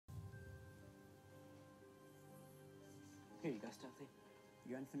Here you go, Stealthy.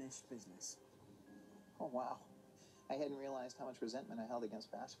 Your unfinished business. Oh, wow. I hadn't realized how much resentment I held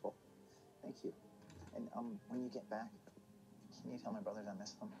against basketball. Thank you. And when you get back, can you tell my brothers I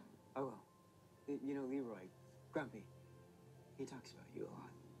miss them? I will. You know, Leroy, Grumpy, he talks about you a lot.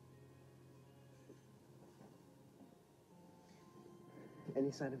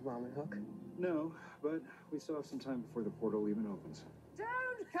 Any sign of Mom and Hook? No, but we still have some time before the portal even opens.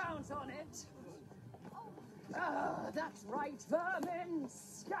 Don't count on it. That's right, vermin.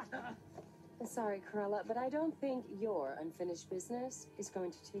 Scatter. Sorry, Corella, but I don't think your unfinished business is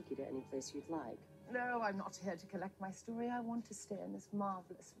going to take you to any place you'd like. No, I'm not here to collect my story. I want to stay in this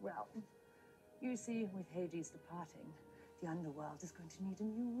marvelous realm. You see, with Hades departing, the underworld is going to need a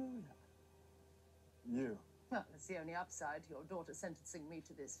new ruler. You? Well, that's the only upside to your daughter sentencing me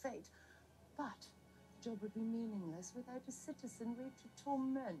to this fate. But the job would be meaningless without a citizenry to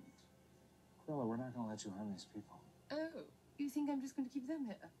torment. Cruella, we're not going to let you harm these people. Oh, you think I'm just going to keep them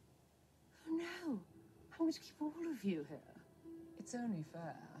here? Oh, no. I'm going to keep all of you here. It's only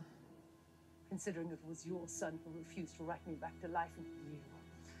fair. Considering it was your son who refused to rack me back to life, and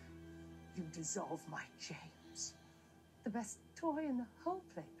you dissolve my James. The best toy in the whole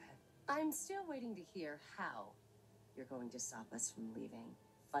playpen. I'm still waiting to hear how you're going to stop us from leaving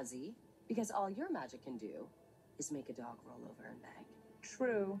Fuzzy, because all your magic can do is make a dog roll over and beg.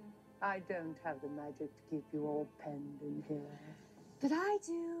 True. I don't have the magic to keep you all penned in here. But I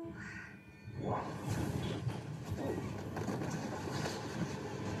do.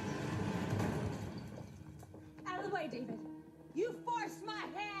 Out of the way, David. You forced my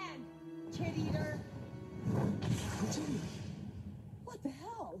hand, kid eater. What the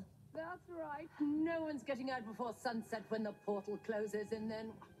hell? That's right. No one's getting out before sunset when the portal closes, and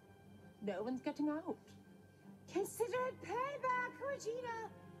then no one's getting out. Consider it payback, Regina.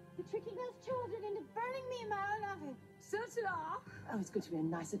 You're tricking those children into burning me in my own oven. So ta-da! Oh, it's going to be a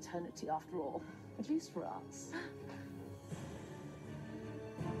nice eternity after all. At least for us.